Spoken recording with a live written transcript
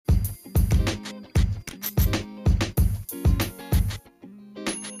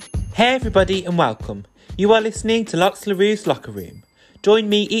Hey everybody and welcome. You are listening to Lox LaRue's Locker Room. Join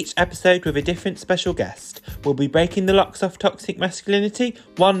me each episode with a different special guest. We'll be breaking the locks off toxic masculinity,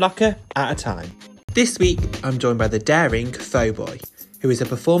 one locker at a time. This week, I'm joined by the daring Faux Boy, who is a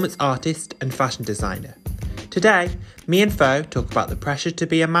performance artist and fashion designer. Today, me and Faux talk about the pressure to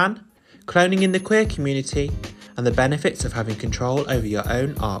be a man, cloning in the queer community, and the benefits of having control over your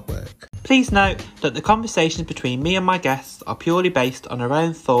own artwork. Please note that the conversations between me and my guests are purely based on our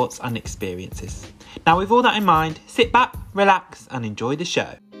own thoughts and experiences. Now, with all that in mind, sit back, relax, and enjoy the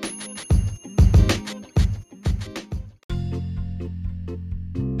show.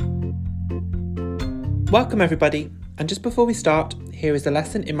 Welcome everybody, and just before we start, here is a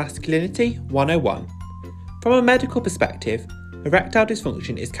lesson in Masculinity 101. From a medical perspective, erectile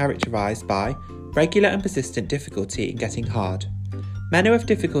dysfunction is characterised by regular and persistent difficulty in getting hard. Men who have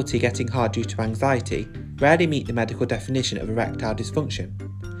difficulty getting hard due to anxiety rarely meet the medical definition of erectile dysfunction.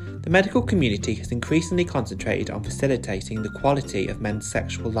 The medical community has increasingly concentrated on facilitating the quality of men's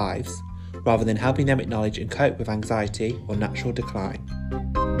sexual lives, rather than helping them acknowledge and cope with anxiety or natural decline.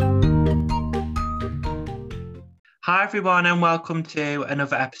 Hi everyone and welcome to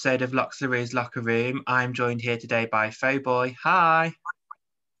another episode of Lox LaRue's Locker Room. I'm joined here today by Faux Boy. Hi.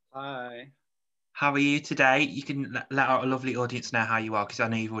 Hi. How are you today? You can let our lovely audience know how you are, because I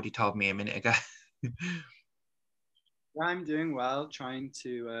know you've already told me a minute ago. I'm doing well, trying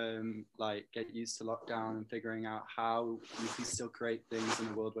to get used to lockdown and figuring out how you can still create things in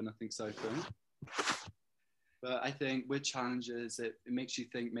a world where nothing's open. But I think with challenges, it makes you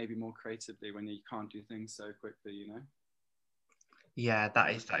think maybe more creatively when you can't do things so quickly, you know? Yeah,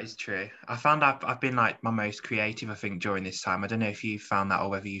 that is true. I found I've been like my most creative, I think, during this time. I don't know if you found that or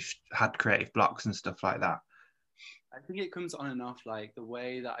whether you've had creative blocks and stuff like that. I think it comes on and off. Like the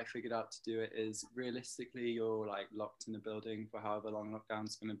way that I figured out to do it is realistically, you're like locked in a building for however long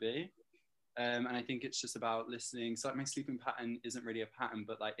lockdown's going to be. And I think it's just about listening. So like my sleeping pattern isn't really a pattern,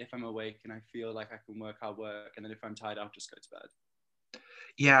 but like if I'm awake and I feel like I can work, I'll work. And then if I'm tired, I'll just go to bed.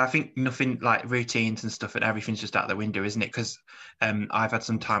 Yeah, I think nothing like routines and stuff and everything's just out the window, isn't it? Because I've had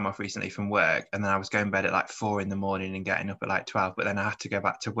some time off recently from work, and then I was going to bed at like 4 in the morning and getting up at like 12, but then I had to go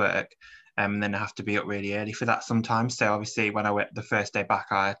back to work, and then I have to be up really early for that sometimes. So obviously when I went the first day back,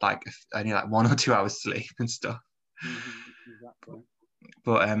 I had like only like 1 or 2 hours sleep and stuff. Exactly.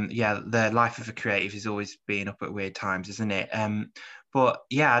 But yeah, the life of a creative is always being up at weird times, isn't it? But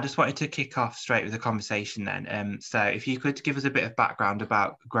yeah, I just wanted to kick off straight with the conversation then. So if you could give us a bit of background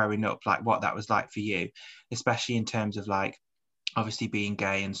about growing up, like what that was like for you, especially in terms of like obviously being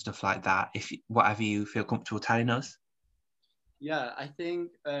gay and stuff like that, if whatever you feel comfortable telling us. Yeah, I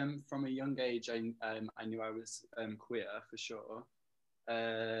think from a young age, I knew I was queer for sure.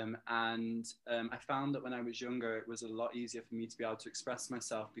 And I found that when I was younger, it was a lot easier for me to be able to express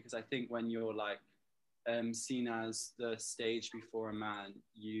myself, because I think when you're like seen as the stage before a man,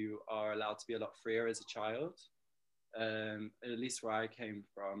 you are allowed to be a lot freer as a child. At least where I came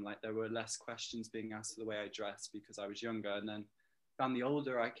from, like there were less questions being asked of the way I dressed because I was younger. And then found the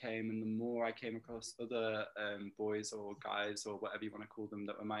older I came and the more I came across other boys or guys or whatever you want to call them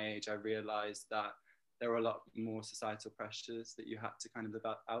that were my age, I realized that there were a lot more societal pressures that you had to kind of live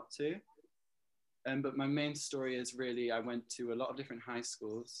out to. But my main story is really I went to a lot of different high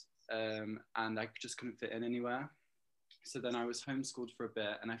schools and I just couldn't fit in anywhere. So then I was homeschooled for a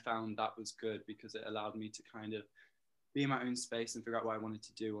bit, and I found that was good because it allowed me to kind of be in my own space and figure out what I wanted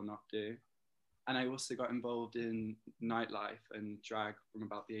to do or not do. And I also got involved in nightlife and drag from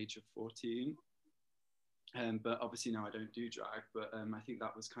about the age of 14. But obviously now I don't do drag, but I think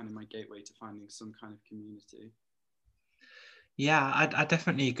that was kind of my gateway to finding some kind of community. Yeah, I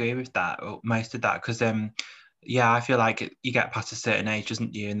definitely agree with that, or most of that, because yeah, I feel like you get past a certain age,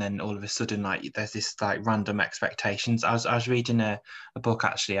 doesn't you? And then all of a sudden, like there's this like random expectations. I was reading a book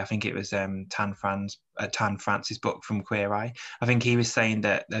actually. I think it was Tan France's book from Queer Eye. I think he was saying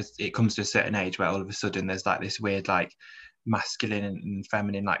that it comes to a certain age where all of a sudden there's like this weird like masculine and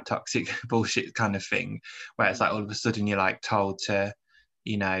feminine like toxic bullshit kind of thing, where it's like all of a sudden you're like told to,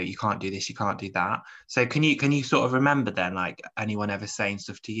 you can't do this, you can't do that. So can you sort of remember then like anyone ever saying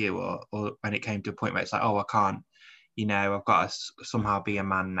stuff to you, or when it came to a point where it's like, oh, I can't, I've got to somehow be a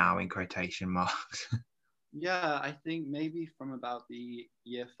man now in quotation marks. Yeah, I think maybe from about the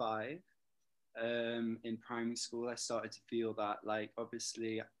year 5 in primary school, I started to feel that like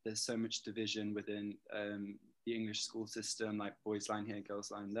obviously there's so much division within the English school system, like boys line here,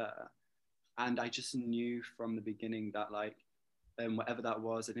 girls line there. And I just knew from the beginning that like whatever that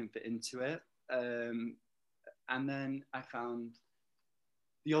was, I didn't fit into it. And then I found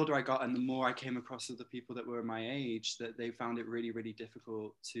the older I got and the more I came across other people that were my age, that they found it really, really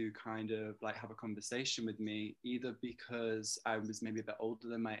difficult to kind of like have a conversation with me, either because I was maybe a bit older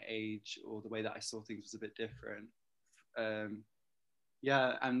than my age or the way that I saw things was a bit different.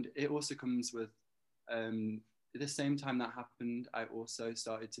 Yeah, and it also comes with at the same time that happened, I also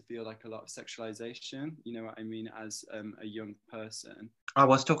started to feel like a lot of sexualization, you know what I mean, as a young person. I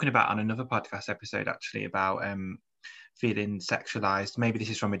was talking about on another podcast episode actually about feeling sexualized. Maybe this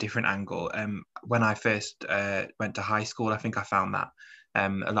is from a different angle. When I first went to high school, I think I found that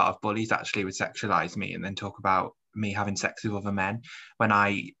a lot of bullies actually would sexualize me and then talk about me having sex with other men when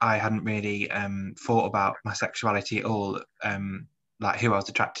I hadn't really thought about my sexuality at all. Like who I was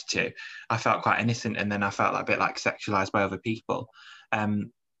attracted to, I felt quite innocent, and then I felt like a bit like sexualized by other people.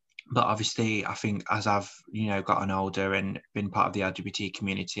 But obviously, I think as I've gotten older and been part of the LGBT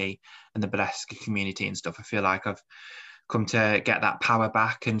community and the burlesque community and stuff, I feel like I've come to get that power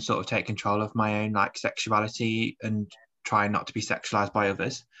back and sort of take control of my own like sexuality and try not to be sexualized by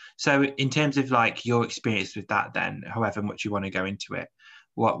others. So in terms of like your experience with that, then however much you want to go into it,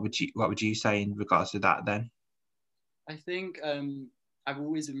 what would you say in regards to that then? I think I've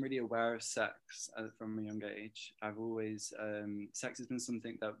always been really aware of sex from a young age. I've always, sex has been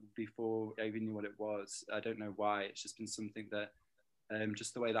something that before I even knew what it was, I don't know why, it's just been something that,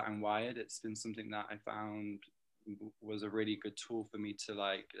 just the way that I'm wired, it's been something that I found was a really good tool for me to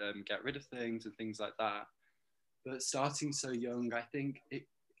like get rid of things and things like that. But starting so young, I think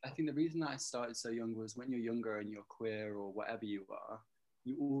the reason that I started so young was when you're younger and you're queer or whatever you are,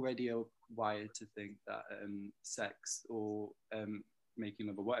 you already are wired to think that sex or making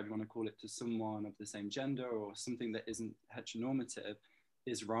love or whatever you want to call it to someone of the same gender or something that isn't heteronormative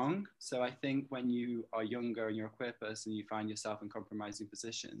is wrong. So I think when you are younger and you're a queer person, you find yourself in compromising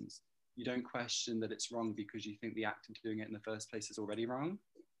positions, you don't question that it's wrong because you think the act of doing it in the first place is already wrong.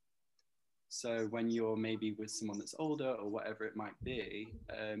 So when you're maybe with someone that's older or whatever it might be,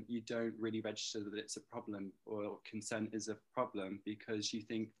 you don't really register that it's a problem or consent is a problem because you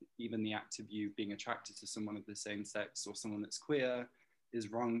think even the act of you being attracted to someone of the same sex or someone that's queer is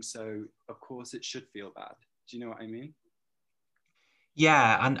wrong. So of course it should feel bad. Do you know what I mean?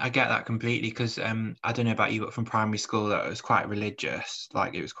 Yeah, and I get that completely because I don't know about you, but from primary school, it was quite religious.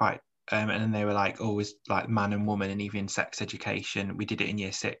 Like it was quite, and then they were like always like man and woman, and even sex education. We did it in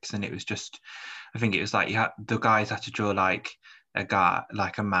year six, and it was just, I think it was like the guys had to draw like a guy,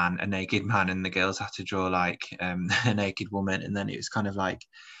 like a man, a naked man, and the girls had to draw like a naked woman, and then it was kind of like,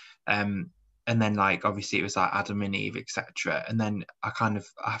 um, and then like obviously it was like Adam and Eve, etc. And then I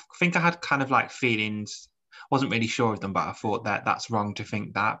think I had kind of like feelings, wasn't really sure of them, but I thought that that's wrong to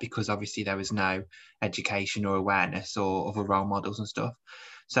think that because obviously there was no education or awareness or other role models and stuff.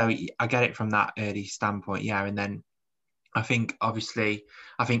 So I get it from that early standpoint, yeah. And then I think obviously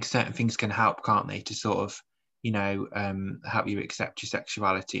I think certain things can help, can't they, to sort of help you accept your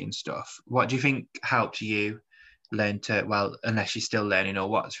sexuality and stuff. What do you think helped you learn to, well, unless you're still learning, or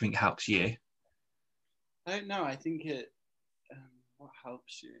what do you think helps you? I don't know. I think what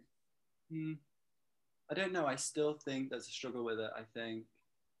helps you? Hmm. I don't know. I still think there's a struggle with it. I think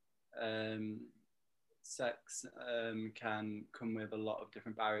um, sex can come with a lot of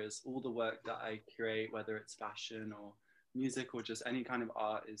different barriers. All the work that I create, whether it's fashion or music or just any kind of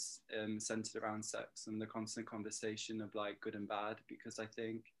art, is centered around sex and the constant conversation of like good and bad. Because I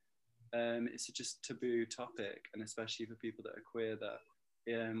think it's just taboo topic, and especially for people that are queer, that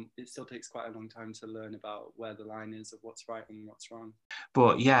it still takes quite a long time to learn about where the line is of what's right and what's wrong.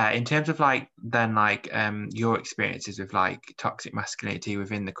 But yeah, in terms of like then like your experiences with like toxic masculinity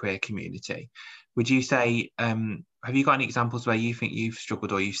within the queer community, would you say have you got any examples where you think you've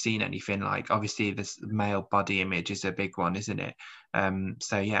struggled or you've seen anything? Like obviously this male body image is a big one, isn't it?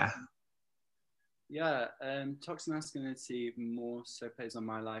 So yeah. Yeah, toxic masculinity more so plays on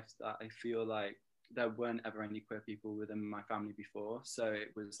my life that I feel like there weren't ever any queer people within my family before. So it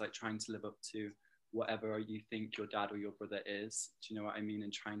was like trying to live up to whatever you think your dad or your brother is. Do you know what I mean?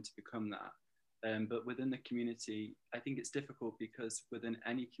 And trying to become that. But within the community, I think it's difficult because within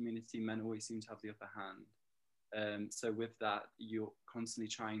any community, men always seem to have the upper hand. So with that, you're constantly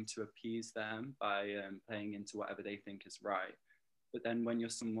trying to appease them by playing into whatever they think is right. But then when you're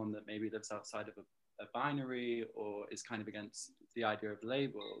someone that maybe lives outside of a binary or is kind of against the idea of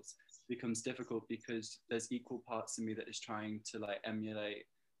labels, it becomes difficult because there's equal parts of me that is trying to like emulate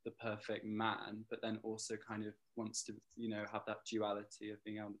the perfect man, but then also kind of wants to, have that duality of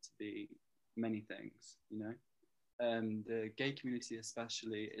being able to be many things, the gay community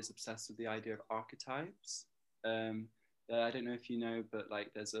especially is obsessed with the idea of archetypes. I don't know if you know, but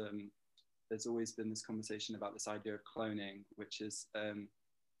like there's always been this conversation about this idea of cloning, which is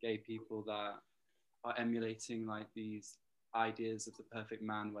gay people that are emulating like these ideas of the perfect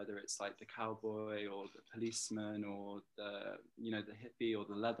man, whether it's like the cowboy or the policeman or the, you know, the hippie or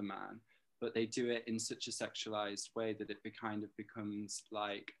the leather man, but they do it in such a sexualized way that it kind of becomes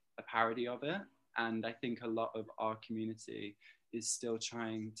like a parody of it. And I think a lot of our community is still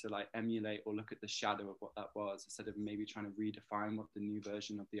trying to like emulate or look at the shadow of what that was, instead of maybe trying to redefine what the new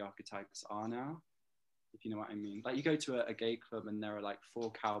version of the archetypes are now, if you know what I mean. Like you go to a gay club and there are like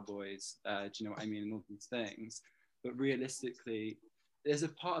 4 cowboys, do you know what I mean, and all these things. But realistically, there's a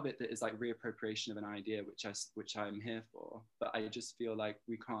part of it that is like reappropriation of an idea, which I'm here for. But I just feel like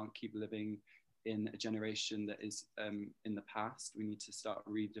we can't keep living in a generation that is in the past. We need to start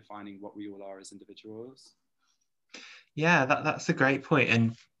redefining what we all are as individuals. Yeah, that's a great point.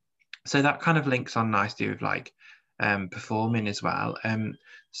 And so that kind of links on nicely with like performing as well.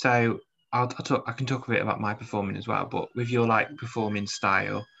 So I can talk a bit about my performing as well, but with your like performing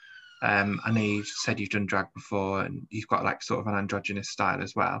style, I know you've said you've done drag before and you've got like sort of an androgynous style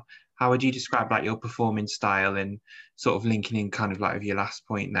as well. How would you describe like your performing style and sort of linking in kind of like with your last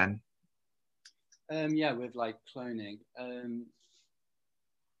point then? Yeah, with like cloning.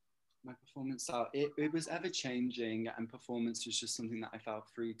 My performance style, it was ever changing, and performance was just something that I felt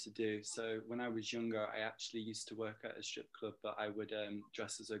free to do. So when I was younger, I actually used to work at a strip club, but I would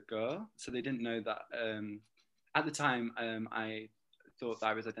dress as a girl. So they didn't know that at the time. I thought that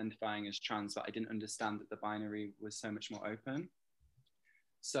I was identifying as trans, but I didn't understand that the binary was so much more open.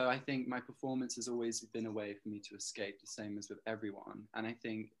 So I think my performance has always been a way for me to escape, the same as with everyone. And I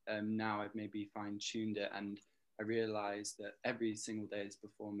think now I've maybe fine-tuned it, and I realize that every single day is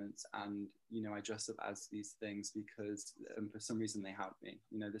performance, and, you know, I dress up as these things because for some reason they help me,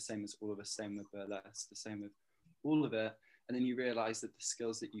 you know, the same as all of us, same with burlesque, the same with all of it. And then you realize that the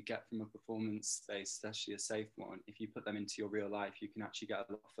skills that you get from a performance space, especially a safe one, if you put them into your real life, you can actually get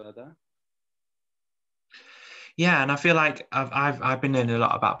a lot further. Yeah, and I feel like I've been learning a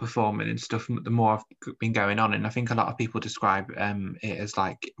lot about performing and stuff the more I've been going on, and I think a lot of people describe it as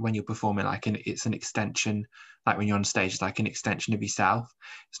like when you're performing, like it's an extension, like when you're on stage, it's like an extension of yourself.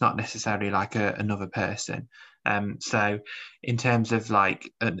 It's not necessarily like another person. So in terms of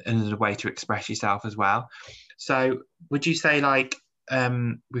like another way to express yourself as well. So would you say like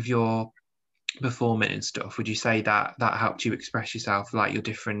with your performing and stuff, would you say that that helped you express yourself, like your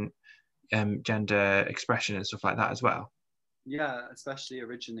different gender expression and stuff like that as well? Yeah, especially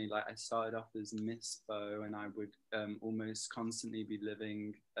originally, like I started off as Miss Bo, and I would almost constantly be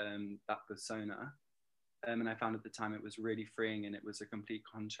living that persona. And I found at the time it was really freeing, and it was a complete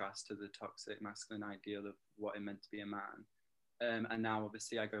contrast to the toxic masculine ideal of what it meant to be a man. And now,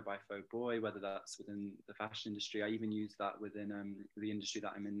 obviously, I go by Faux Boy, whether that's within the fashion industry. I even use that within the industry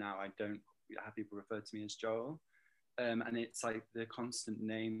that I'm in now. I don't have people refer to me as Joel. And it's like the constant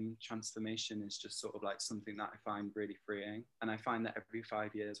name transformation is just sort of like something that I find really freeing. And I find that every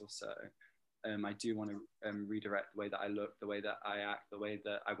 5 years or so, I do want to redirect the way that I look, the way that I act, the way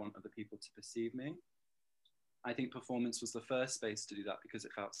that I want other people to perceive me. I think performance was the first space to do that because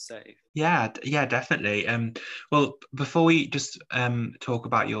it felt safe. Yeah, definitely. Well, before we just talk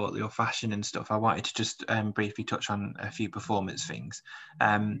about your fashion and stuff, I wanted to just briefly touch on a few performance things.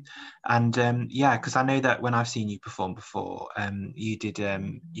 Yeah, because I know that when I've seen you perform before, you did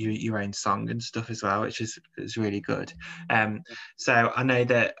your own song and stuff as well, which is really good. So I know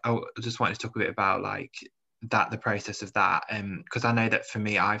that I just wanted to talk a bit about like the process of that, because I know that for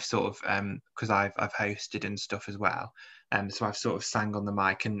me, I've sort of because I've hosted and stuff as well. So I've sort of sang on the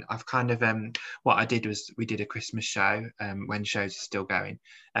mic, and I've kind of what I did was we did a Christmas show when shows are still going.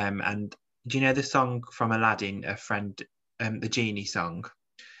 And do you know the song from Aladdin, a friend, the genie song,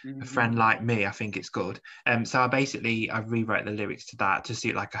 A Friend Like Me? I think it's called. So I rewrote the lyrics to that to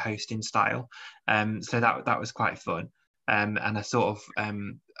suit like a hosting style. So that was quite fun. And I sort of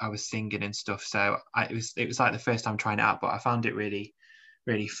I was singing and stuff. So it was like the first time trying it out, but I found it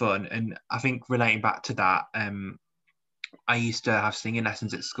really fun. And I think relating back to that, I used to have singing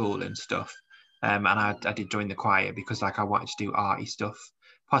lessons at school and stuff. And I did join the choir because like I wanted to do arty stuff,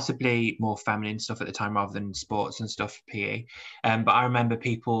 possibly more feminine stuff at the time rather than sports and stuff, PE. But I remember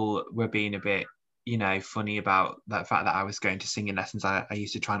people were being a bit, you know, funny about that fact that I was going to singing lessons. I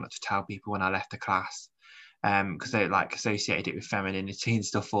used to try not to tell people when I left the class, because they like associated it with femininity and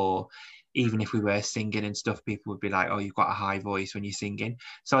stuff, or even if we were singing and stuff, people would be like, oh, you've got a high voice when you're singing.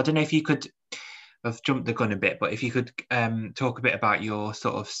 So I don't know if you could, I've jumped the gun a bit, but if you could talk a bit about your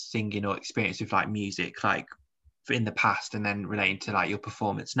sort of singing or experience with like music, like in the past, and then relating to like your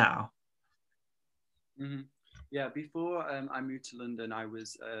performance now. Mm-hmm. Yeah, before I moved to London, I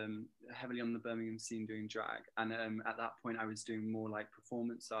was heavily on the Birmingham scene doing drag, and at that point, I was doing more like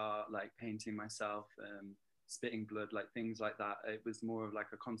performance art, like painting myself, spitting blood, like things like that. It was more of like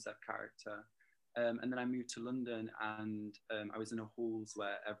a concept character, and then I moved to London, and I was in a halls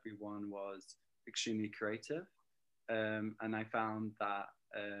where everyone was extremely creative, and I found that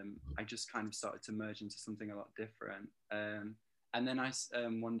I just kind of started to merge into something a lot different. And then I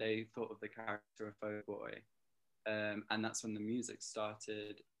one day thought of the character of Faux Boy, and that's when the music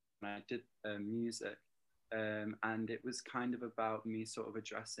started. And I did music, and it was kind of about me sort of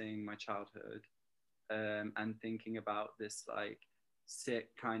addressing my childhood, and thinking about this like sick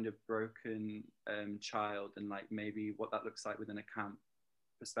kind of broken child, and like maybe what that looks like within a camp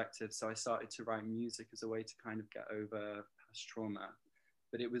perspective. So I started to write music as a way to kind of get over past trauma,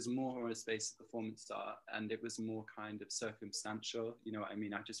 but it was more on a space of performance art, and it was more kind of circumstantial. You know what I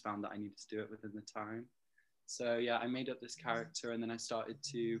mean? I just found that I needed to do it within the time. So yeah, I made up this character, and then I started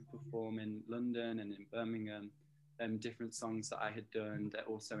to perform in London and in Birmingham, different songs that I had done that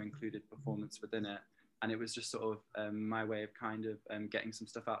also included performance within it. And it was just sort of my way of kind of getting some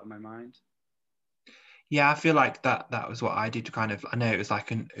stuff out of my mind. Yeah, I feel like that was what I did to kind of, I know it was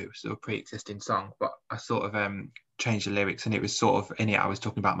like it was a pre-existing song, but I sort of changed the lyrics, and it was sort of in it I was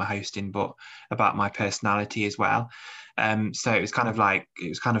talking about my hosting, but about my personality as well. So it was kind of like, it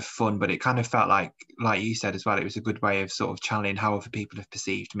was kind of fun, but it kind of felt like you said as well, it was a good way of sort of channeling how other people have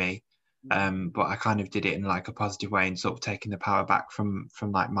perceived me. But I kind of did it in like a positive way and sort of taking the power back from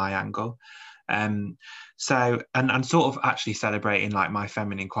like my angle. So and sort of actually celebrating like my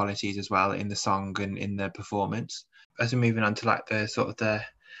feminine qualities as well in the song and in the performance. As we're moving on to like the sort of the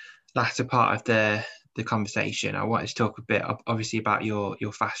latter part of the conversation, I wanted to talk a bit obviously about your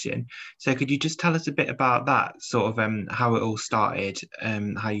fashion. So could you just tell us a bit about that, sort of how it all started,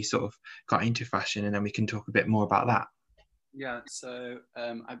 how you sort of got into fashion, and then we can talk a bit more about that. Yeah, so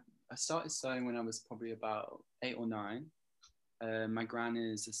I started sewing when I was probably about 8 or 9. My gran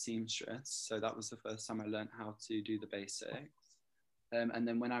is a seamstress, so that was the first time I learned how to do the basics. And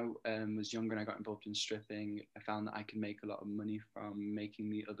then when I was younger and I got involved in stripping, I found that I could make a lot of money from making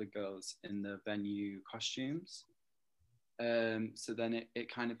the other girls in the venue costumes. So then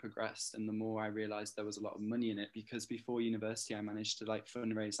it kind of progressed, and the more I realized there was a lot of money in it, because before university I managed to like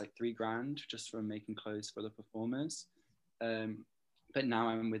fundraise like 3 grand just from making clothes for the performers. Um, but now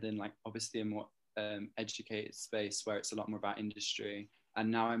I'm within like obviously a more educated space where it's a lot more about industry, and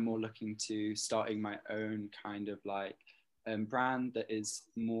now I'm more looking to starting my own kind of like brand that is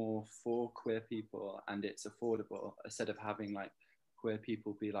more for queer people and it's affordable, instead of having like queer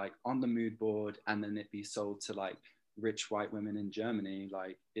people be like on the mood board and then it be sold to like rich white women in Germany.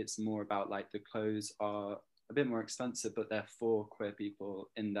 Like it's more about like the clothes are a bit more expensive, but they're for queer people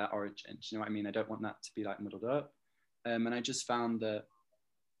in their origin. Do you know what I mean? I don't want that to be like muddled up. And I just found that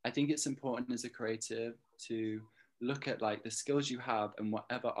I think it's important as a creative to look at like the skills you have and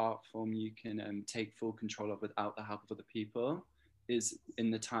whatever art form you can take full control of without the help of other people is in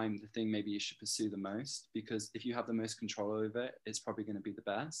the time the thing maybe you should pursue the most, because if you have the most control over it, it's probably going to be the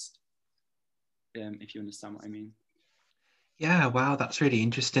best, if you understand what I mean. Yeah, wow, that's really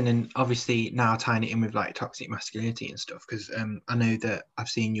interesting. And obviously now tying it in with like toxic masculinity and stuff, because I know that I've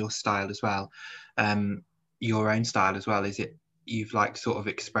seen your style as well, um, your own style as well. Is it you've like sort of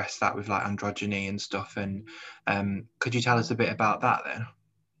expressed that with like androgyny and stuff? And could you tell us a bit about that then?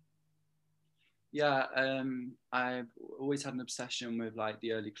 Yeah, I've always had an obsession with like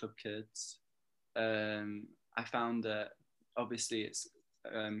the early club kids. I found that obviously it's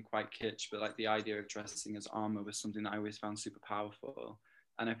quite kitsch, but like the idea of dressing as armor was something that I always found super powerful.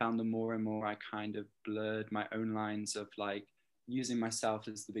 And I found the more and more I kind of blurred my own lines of like using myself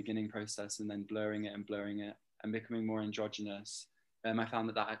as the beginning process and then blurring it and becoming more androgynous. I found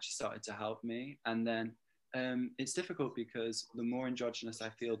that that actually started to help me. And then it's difficult because the more androgynous I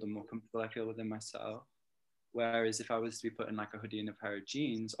feel, the more comfortable I feel within myself. Whereas if I was to be put in like a hoodie and a pair of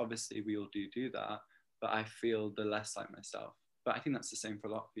jeans, obviously we all do that, but I feel the less like myself. But I think that's the same for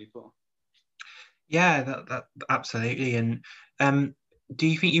a lot of people. Yeah, that absolutely. And do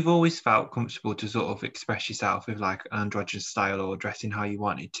you think you've always felt comfortable to sort of express yourself with like an androgynous style or dressing how you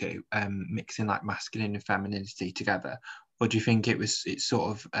wanted to, mixing like masculine and femininity together? Or do you think it's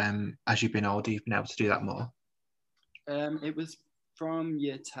sort of as you've been older, you've been able to do that more? It was from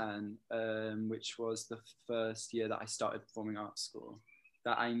year 10, which was the first year that I started performing arts school,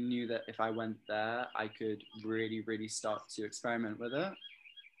 that I knew that if I went there, I could really, really start to experiment with it.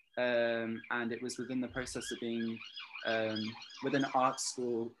 And it was within the process of being um, within art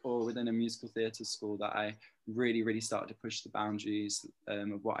school or within a musical theatre school that I really, really started to push the boundaries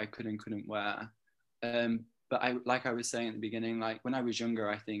of what I could and couldn't wear. but like I was saying at the beginning, like when I was younger,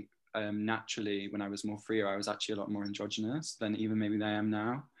 I think naturally when I was more freer, I was actually a lot more androgynous than even maybe I am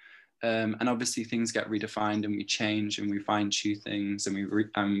now. And obviously things get redefined and we change and we fine tune things and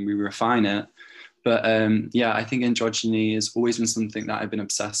we refine it. But yeah, I think androgyny has always been something that I've been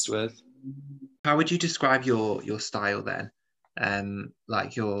obsessed with. How would you describe your style then?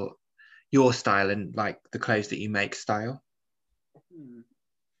 Like your style and like the clothes that you make style?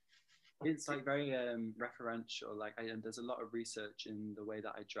 It's like very referential. Like there's a lot of research in the way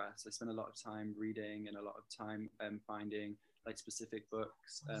that I dress. I spend a lot of time reading and a lot of time finding like specific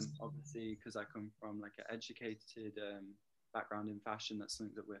books. Obviously, because I come from like an educated background in fashion, that's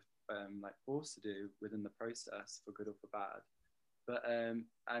something that we're like forced to do within the process, for good or for bad. But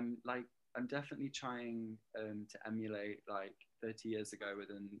I'm definitely trying to emulate like 30 years ago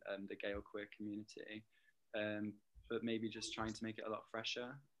within the gay or queer community. But maybe just trying to make it a lot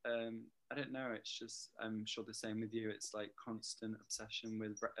fresher. I don't know. It's just, I'm sure the same with you. It's like constant obsession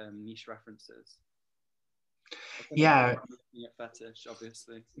with niche references. Yeah, Fetish,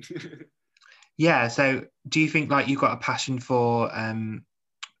 obviously. yeah. So, do you think like you've got a passion for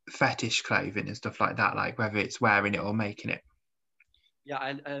fetish clothing and stuff like that, like whether it's wearing it or making it? Yeah,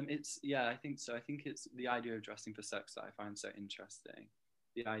 I think so. I think it's the idea of dressing for sex that I find so interesting.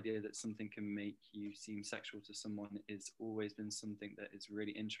 The idea that something can make you seem sexual to someone has always been something that has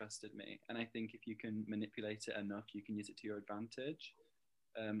really interested me. And I think if you can manipulate it enough, you can use it to your advantage.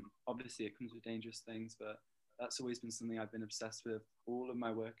 Obviously, it comes with dangerous things, but that's always been something I've been obsessed with. All of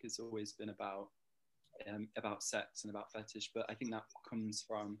my work has always been about sex and about fetish, but I think that comes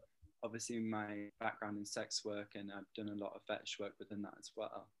from obviously my background in sex work, and I've done a lot of fetish work within that as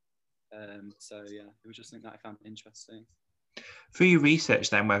well. So yeah, it was just something that I found interesting. Through your research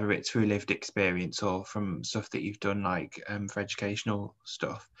then, whether it's through lived experience or from stuff that you've done like for educational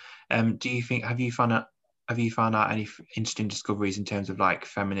stuff, do you think have you found out any interesting discoveries in terms of like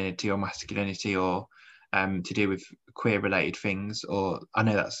femininity or masculinity or to do with queer related things? Or I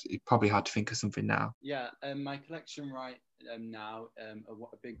know that's probably hard to think of something now. Yeah, my collection right now,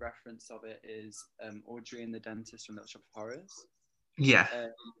 a big reference of it is Audrey and the Dentist from Little Shop of Horrors. Yeah.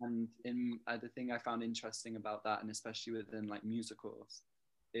 And the thing I found interesting about that, and especially within like musicals,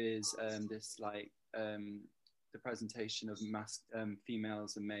 is this like the presentation of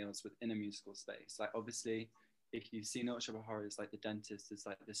females and males within a musical space. Like obviously, if you've seen Little Shop of Horrors, like the dentist is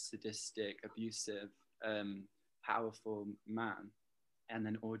like this sadistic, abusive, powerful man, and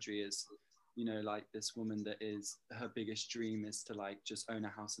then Audrey is, you know, like this woman that is, her biggest dream is to like just own a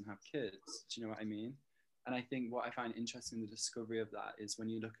house and have kids. Do you know what I mean? And I think what I find interesting in the discovery of that is when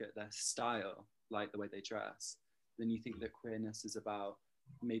you look at their style, like the way they dress, then you think that queerness is about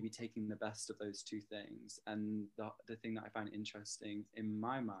maybe taking the best of those two things. And the thing that I find interesting in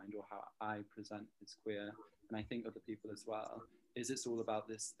my mind, or how I present as queer, and I think other people as well, is it's all about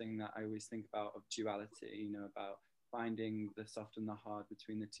this thing that I always think about of duality, you know, about finding the soft and the hard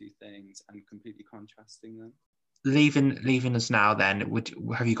between the two things and completely contrasting them. Leaving us now then,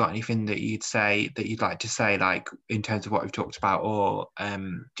 have you got anything that you'd like to say, like in terms of what we've talked about, or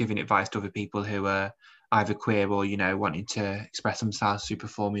giving advice to other people who are either queer or, you know, wanting to express themselves through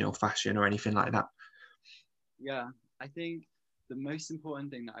performing or fashion or anything like that? Yeah, I think the most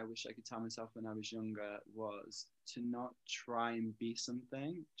important thing that I wish I could tell myself when I was younger was to not try and be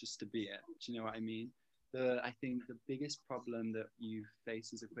something just to be it. Do you know what I mean? I think the biggest problem that you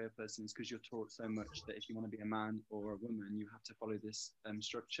face as a queer person is because you're taught so much that if you want to be a man or a woman, you have to follow this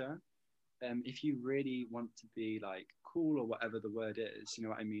structure. If you really want to be like cool or whatever the word is, you know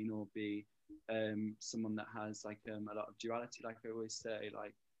what I mean, or be someone that has like a lot of duality, like I always say,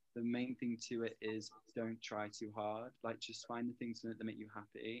 like the main thing to it is don't try too hard. Like just find the things in it that make you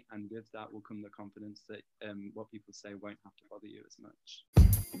happy, and with that will come the confidence that what people say won't have to bother you as much.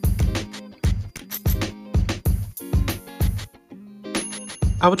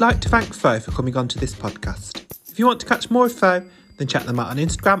 I would like to thank Foe for coming on to this podcast. If you want to catch more of Foe, then check them out on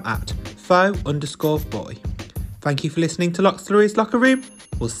Instagram at Foe_boy. Thank you for listening to Loxlaroo's Locker Room.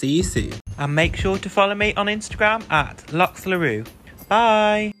 We'll see you soon. And make sure to follow me on Instagram at Loxlaroo.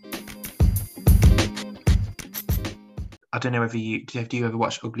 Bye. I don't know whether do you ever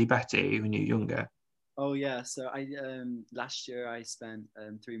watch Ugly Betty when you were younger? Oh yeah, so I last year I spent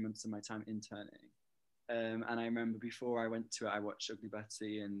 3 months of my time interning. And I remember before I went to it, I watched Ugly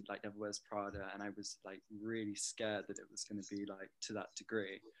Betty and like Devil Wears Prada, and I was like really scared that it was going to be like to that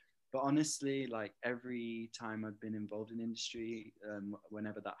degree. But honestly, like every time I've been involved in industry,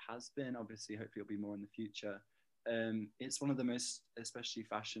 whenever that has been, obviously, hopefully it'll be more in the future. It's one of the most, especially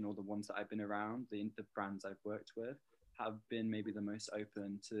fashion or the ones that I've been around, the brands I've worked with, have been maybe the most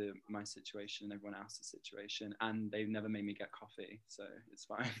open to my situation and everyone else's situation, and they've never made me get coffee, so it's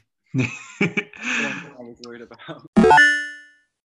fine. That's the one thing I was worried about.